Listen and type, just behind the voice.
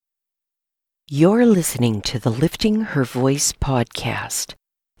You're listening to the Lifting Her Voice podcast,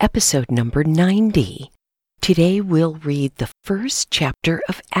 episode number 90. Today we'll read the first chapter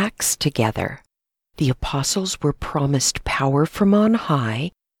of Acts together. The apostles were promised power from on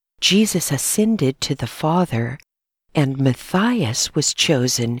high, Jesus ascended to the Father, and Matthias was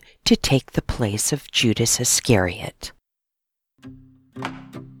chosen to take the place of Judas Iscariot.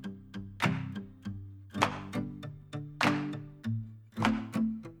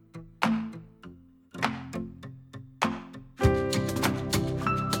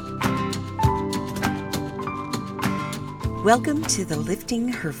 Welcome to the Lifting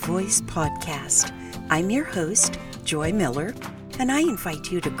Her Voice podcast. I'm your host, Joy Miller, and I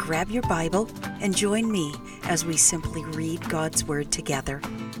invite you to grab your Bible and join me as we simply read God's Word together.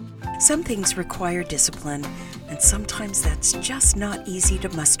 Some things require discipline, and sometimes that's just not easy to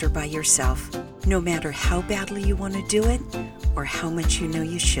muster by yourself, no matter how badly you want to do it or how much you know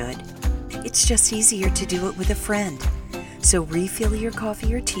you should. It's just easier to do it with a friend. So refill your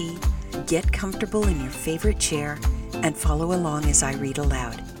coffee or tea, get comfortable in your favorite chair, and follow along as I read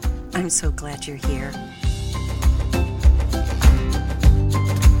aloud. I'm so glad you're here.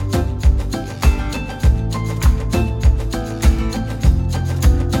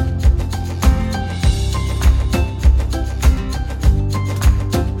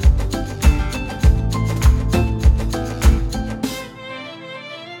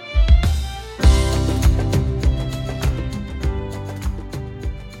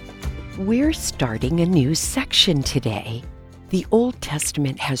 We're starting a new section today. The Old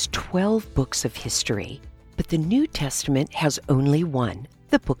Testament has 12 books of history, but the New Testament has only one,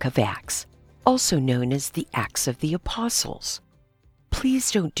 the book of Acts, also known as the Acts of the Apostles.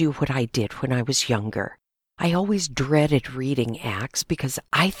 Please don't do what I did when I was younger. I always dreaded reading Acts because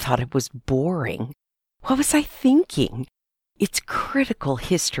I thought it was boring. What was I thinking? It's critical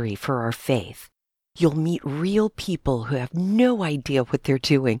history for our faith. You'll meet real people who have no idea what they're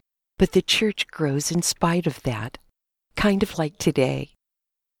doing, but the church grows in spite of that, kind of like today.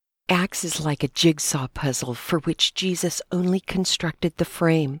 Acts is like a jigsaw puzzle for which Jesus only constructed the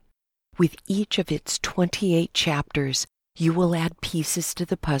frame. With each of its 28 chapters, you will add pieces to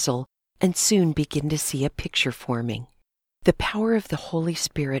the puzzle and soon begin to see a picture forming. The power of the Holy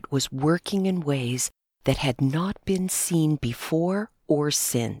Spirit was working in ways that had not been seen before or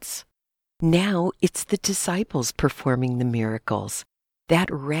since. Now it's the disciples performing the miracles. That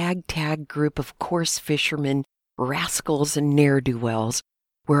ragtag group of coarse fishermen, rascals, and ne'er-do-wells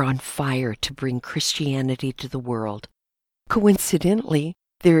were on fire to bring Christianity to the world. Coincidentally,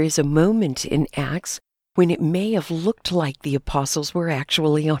 there is a moment in Acts when it may have looked like the apostles were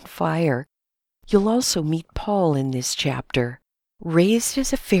actually on fire. You'll also meet Paul in this chapter. Raised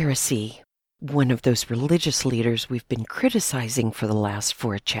as a Pharisee, one of those religious leaders we've been criticizing for the last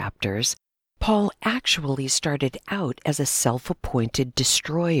 4 chapters, Paul actually started out as a self-appointed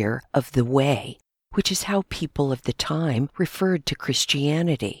destroyer of the way, which is how people of the time referred to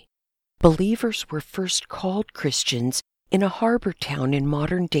Christianity. Believers were first called Christians in a harbor town in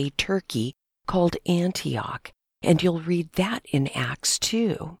modern-day Turkey called Antioch, and you'll read that in Acts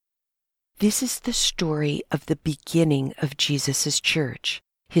too. This is the story of the beginning of Jesus' church,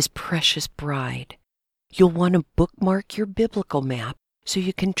 his precious bride. You'll want to bookmark your biblical map so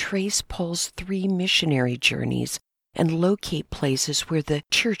you can trace Paul's 3 missionary journeys and locate places where the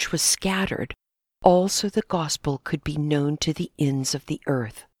church was scattered, all so the gospel could be known to the ends of the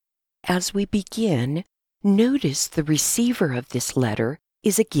earth. As we begin, notice the receiver of this letter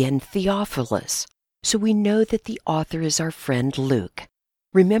is again Theophilus, so we know that the author is our friend Luke.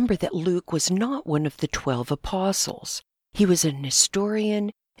 Remember that Luke was not one of the 12 apostles. He was an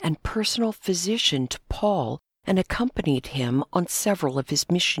historian and personal physician to Paul and accompanied him on several of his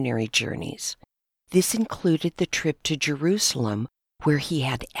missionary journeys. This included the trip to Jerusalem, where he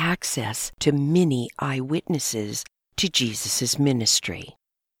had access to many eyewitnesses to Jesus' ministry.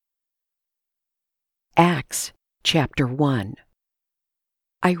 Acts chapter 1.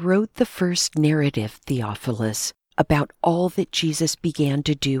 I wrote the first narrative, Theophilus, about all that Jesus began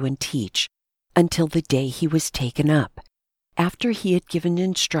to do and teach until the day he was taken up, after he had given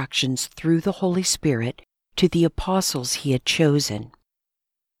instructions through the Holy Spirit to the apostles he had chosen.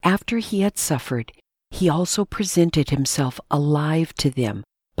 After he had suffered, he also presented himself alive to them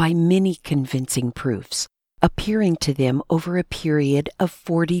by many convincing proofs, appearing to them over a period of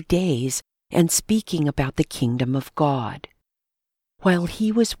 40 days and speaking about the kingdom of God. While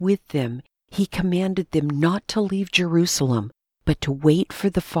he was with them, he commanded them not to leave Jerusalem, but to wait for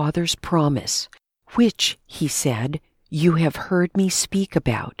the Father's promise, which, he said, you have heard me speak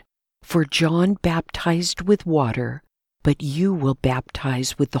about. For John baptized with water, but you will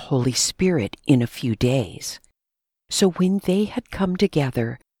baptize with the Holy Spirit in a few days." So when they had come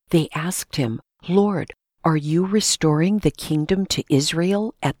together, they asked him, "Lord, are you restoring the kingdom to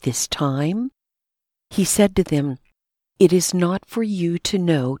Israel at this time?" He said to them, "It is not for you to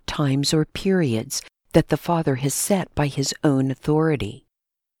know times or periods that the Father has set by his own authority,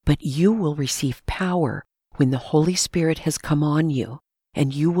 but you will receive power when the Holy Spirit has come on you,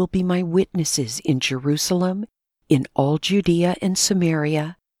 and you will be my witnesses in Jerusalem, in all Judea and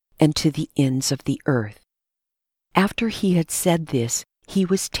Samaria, and to the ends of the earth." After he had said this, he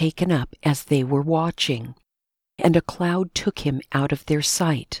was taken up as they were watching, and a cloud took him out of their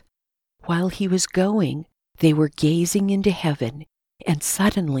sight. While he was going, they were gazing into heaven, and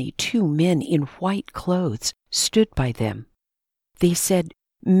suddenly 2 men in white clothes stood by them. They said,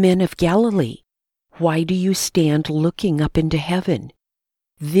 "Men of Galilee, why do you stand looking up into heaven?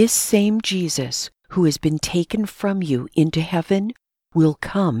 This same Jesus, who has been taken from you into heaven, will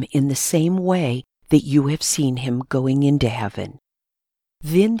come in the same way that you have seen him going into heaven."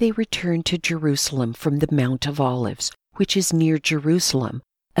 Then they returned to Jerusalem from the Mount of Olives, which is near Jerusalem,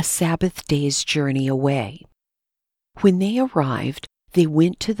 a Sabbath day's journey away. When they arrived, they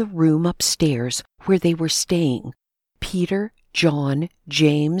went to the room upstairs where they were staying. Peter, John,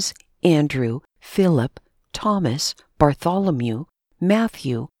 James, Andrew, Philip, Thomas, Bartholomew,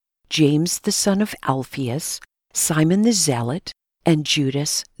 Matthew, James the son of Alphaeus, Simon the Zealot, and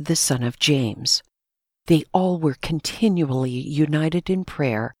Judas the son of James. They all were continually united in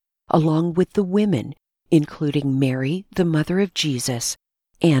prayer, along with the women, including Mary, the mother of Jesus,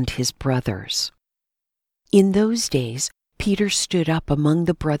 and his brothers. In those days, Peter stood up among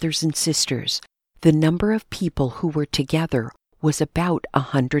the brothers and sisters. The number of people who were together was about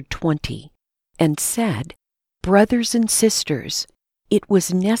 120, and said, "Brothers and sisters, it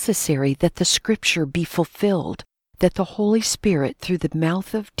was necessary that the scripture be fulfilled, that the Holy Spirit through the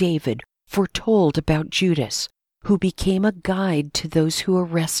mouth of David foretold about Judas, who became a guide to those who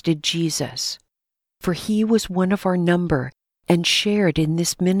arrested Jesus. For he was one of our number and shared in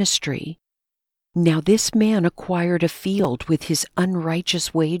this ministry. Now this man acquired a field with his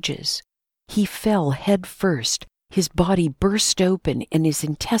unrighteous wages. He fell head first, his body burst open, and his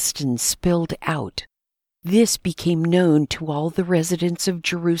intestines spilled out. This became known to all the residents of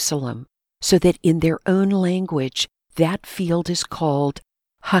Jerusalem, so that in their own language that field is called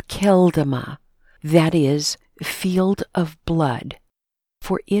Hakeldama, that is, field of blood.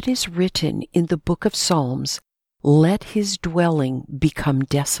 For it is written in the book of Psalms, 'Let his dwelling become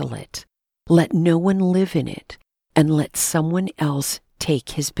desolate. Let no one live in it, and let someone else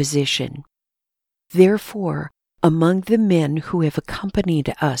take his position.' Therefore, among the men who have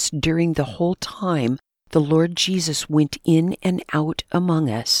accompanied us during the whole time the Lord Jesus went in and out among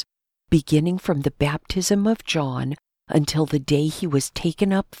us, beginning from the baptism of John until the day he was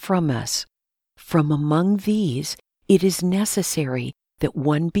taken up from us, from among these it is necessary that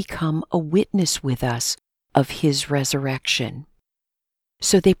one become a witness with us of his resurrection."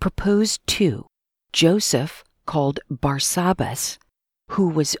 So they proposed 2, Joseph, called Barsabbas, who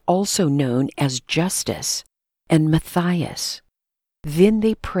was also known as Justus, and Matthias. Then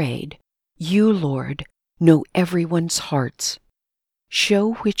they prayed, "You, Lord, know everyone's hearts.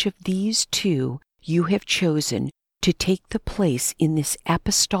 Show which of these 2 you have chosen to take the place in this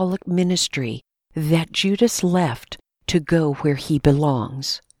apostolic ministry that Judas left to go where he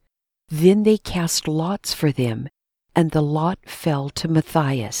belongs." Then they cast lots for them, and the lot fell to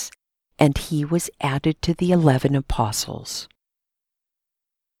Matthias, and he was added to the 11 apostles.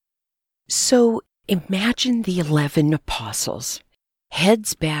 So imagine the 11 apostles,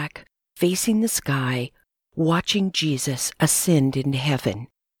 heads back, facing the sky, watching Jesus ascend into heaven.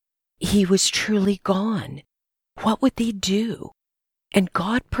 He was truly gone. What would they do? And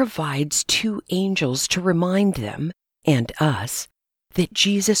God provides 2 angels to remind them, and us, that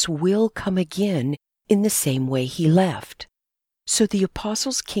Jesus will come again in the same way he left. So the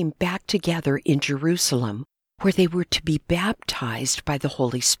apostles came back together in Jerusalem, where they were to be baptized by the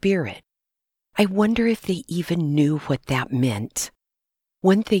Holy Spirit. I wonder if they even knew what that meant.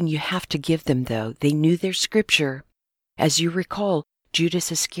 One thing you have to give them, though, they knew their scripture. As you recall,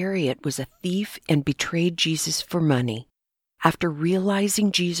 Judas Iscariot was a thief and betrayed Jesus for money. After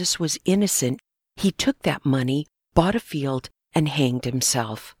realizing Jesus was innocent, he took that money, bought a field, and hanged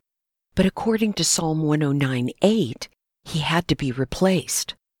himself. But according to Psalm 109:8, he had to be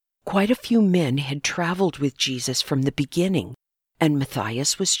replaced. Quite a few men had traveled with Jesus from the beginning, and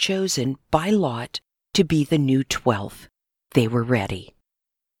Matthias was chosen by lot to be the new 12th. They were ready.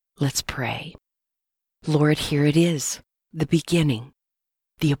 Let's pray. Lord, here it is, the beginning.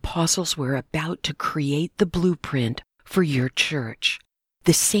 The apostles were about to create the blueprint for your church,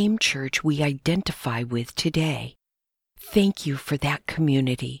 the same church we identify with today. Thank you for that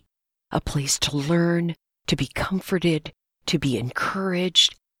community, a place to learn, to be comforted, to be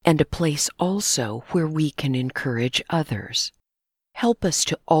encouraged, and a place also where we can encourage others. Help us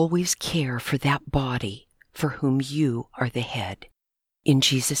to always care for that body for whom you are the head. In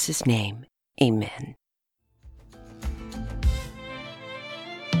Jesus' name, amen.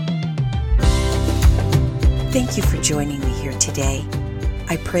 Thank you for joining me here today.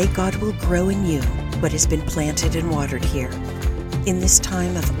 I pray God will grow in you what has been planted and watered here. In this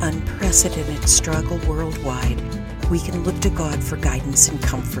time of unprecedented struggle worldwide, we can look to God for guidance and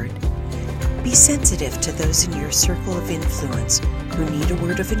comfort. Be sensitive to those in your circle of influence who need a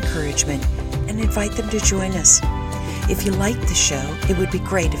word of encouragement and invite them to join us. If you like the show, it would be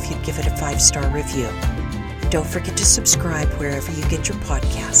great if you'd give it a 5-star review. Don't forget to subscribe wherever you get your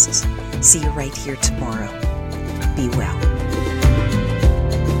podcasts. See you right here tomorrow. Be well.